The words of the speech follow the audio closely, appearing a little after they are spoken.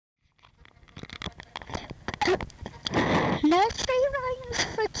Nursery rhymes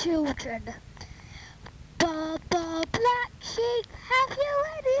for children. Ba ba black sheep, have you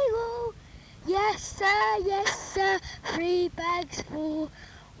any wool? Yes sir, 3 bags full.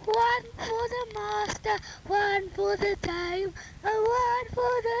 1 for the master, 1 for the dame, and 1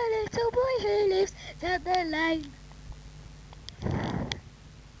 for the little boy who lives down the lane.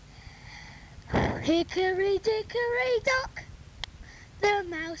 Hickory dickory dock, the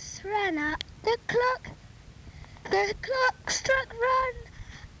mouse ran up the clock. The clock struck run,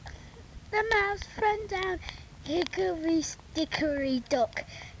 the mouse ran down. Hickory dickory dock,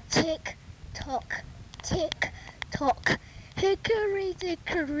 tick tock, tick tock. Hickory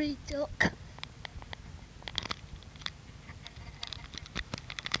dickory dock.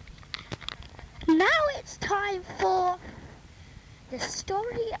 Now it's time for the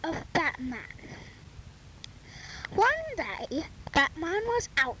story of Batman. One day, Batman was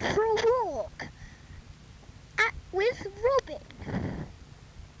out for a walk with Robin.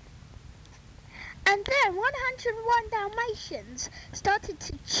 And then 101 Dalmatians started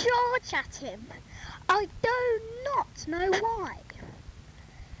to charge at him. I do not know why.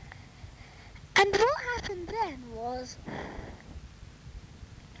 And what happened then was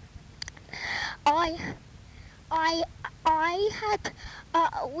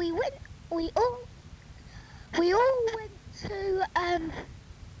we all went to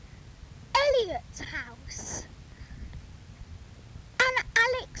Elliot's house. And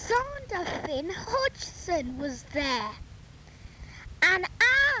Alexander Finn Hodgson was there. And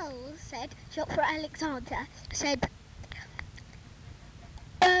Al said, short for Alexander, said,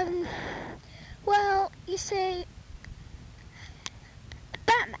 well, you see,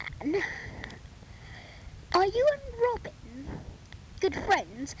 Batman, are you and Robin good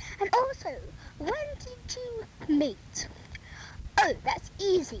friends? And also, when did you meet? Oh, that's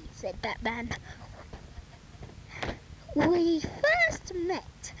easy, said Batman. We first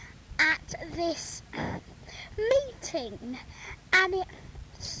met at this meeting, and it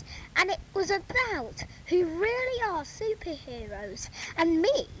was about who really are superheroes, and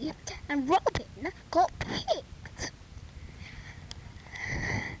me and Robin got picked.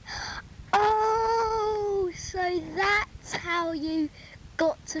 Oh, so that's how you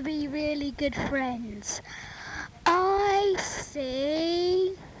got to be really good friends. I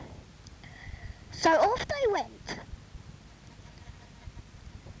see. So off they went.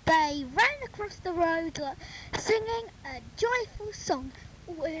 They ran across the road singing a joyful song.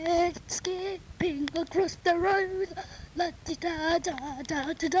 We're skipping across the road,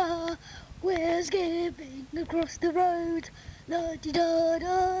 la-di-da-da-da-da-da. We're skipping across the road,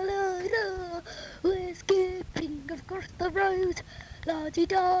 la-di-da-da-da-da. We're skipping across the road,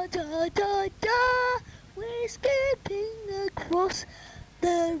 la-di-da-da-da-da. We're skipping across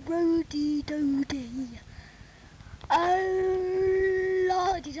the roady-doody. Oh,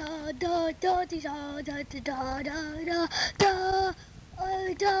 la-di-da-da-da-di-da-da-da-da-da-da.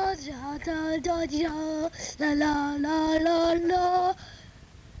 Oh, da-da-da-da-da-da, la-la-la-la-la.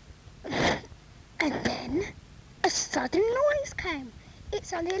 And then a sudden noise came. It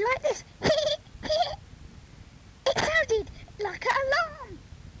sounded like this. It sounded like an alarm.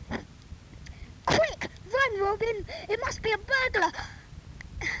 Quick, run, Robin. It must be a burglar.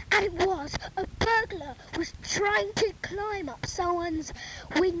 And it was. A burglar was trying to climb up someone's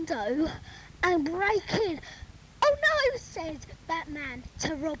window and break in. Oh no, said Batman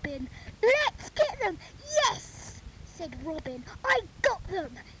to Robin. Let's get them. Yes, said Robin. I got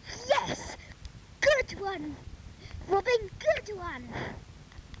them. Yes. Good one, Robin, good one.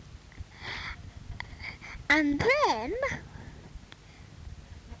 And then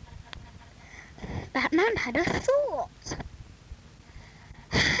Batman had a thought.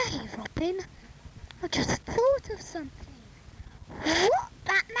 Hey, Robin, I just thought of something. What,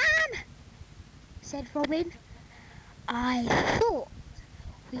 Batman? Said Robin. I thought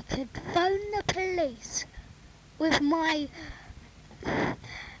we could phone the police with my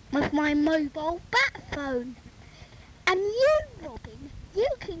mobile bat phone. And you, Robin, you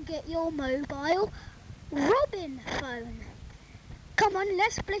can get your mobile Robin phone. Come on,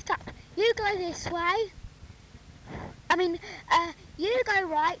 let's split up. You go this way. You go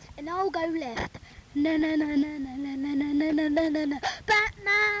right and I'll go left. No.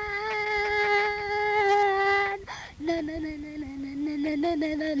 Batman! No.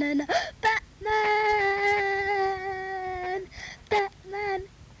 Batman!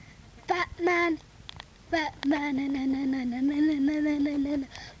 Batman! Batman! Batman!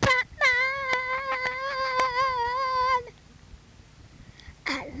 Batman!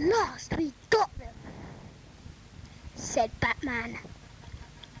 At last we got them, said Batman.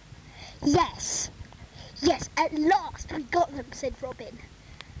 Yes, Yes, at last we got them, said Robin.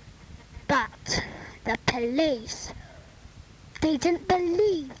 But the police, they didn't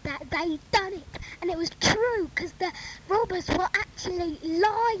believe that they'd done it. And it was true, because the robbers were actually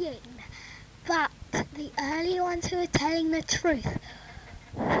lying. But the only ones who were telling the truth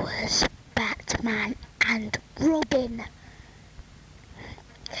was Batman and Robin.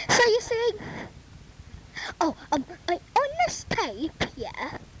 So you see, on this tape,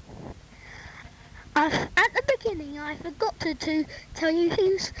 yeah, at the beginning I forgot to tell you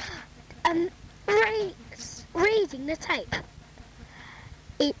who's reading the tape.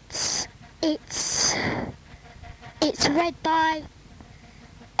 It's read by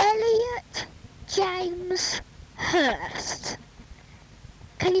Elliot James Hurst.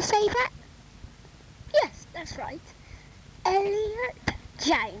 Can you say that? Yes, that's right. Elliot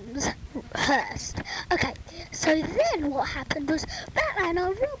James Hurst. Okay, so then what happened was Batman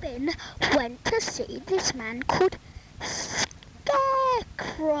and Robin went to see this man called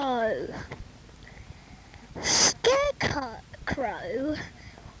Scarecrow. Scarecrow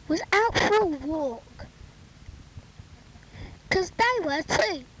was out for a walk, because they were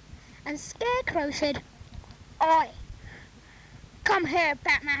too. And Scarecrow said, "Oi, come here,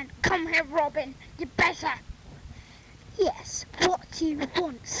 Batman, come here, Robin, you better." "Yes, what do you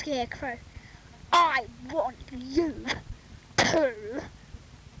want, Scarecrow?" "I want you to."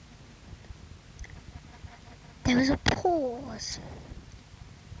 There was a pause.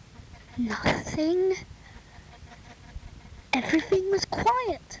 Nothing. Everything was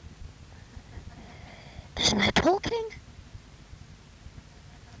quiet. There's no talking.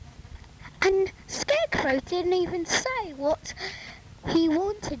 And Scarecrow didn't even say what he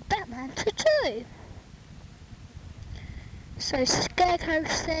wanted Batman to do. So Scarecrow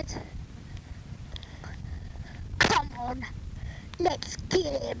said, "Come on, let's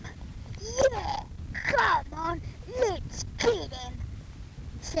get him." "Yeah, come on, let's get him,"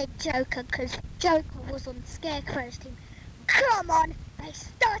 said Joker, because Joker was on Scarecrow's team. "Come on." They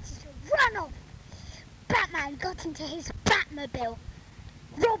started to run off. Batman got into his Batmobile.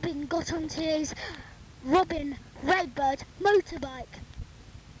 Robin got onto his Robin Redbird motorbike.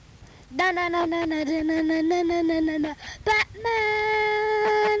 No, no, no, no, no, no, no, no, no, no, no, no, no.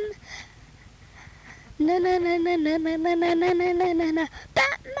 Batman! No, no, no, no, no, no, no, no, no, no, no, no, no.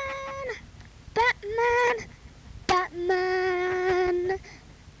 Batman! Batman! Batman!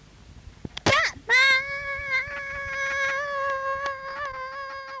 Batman!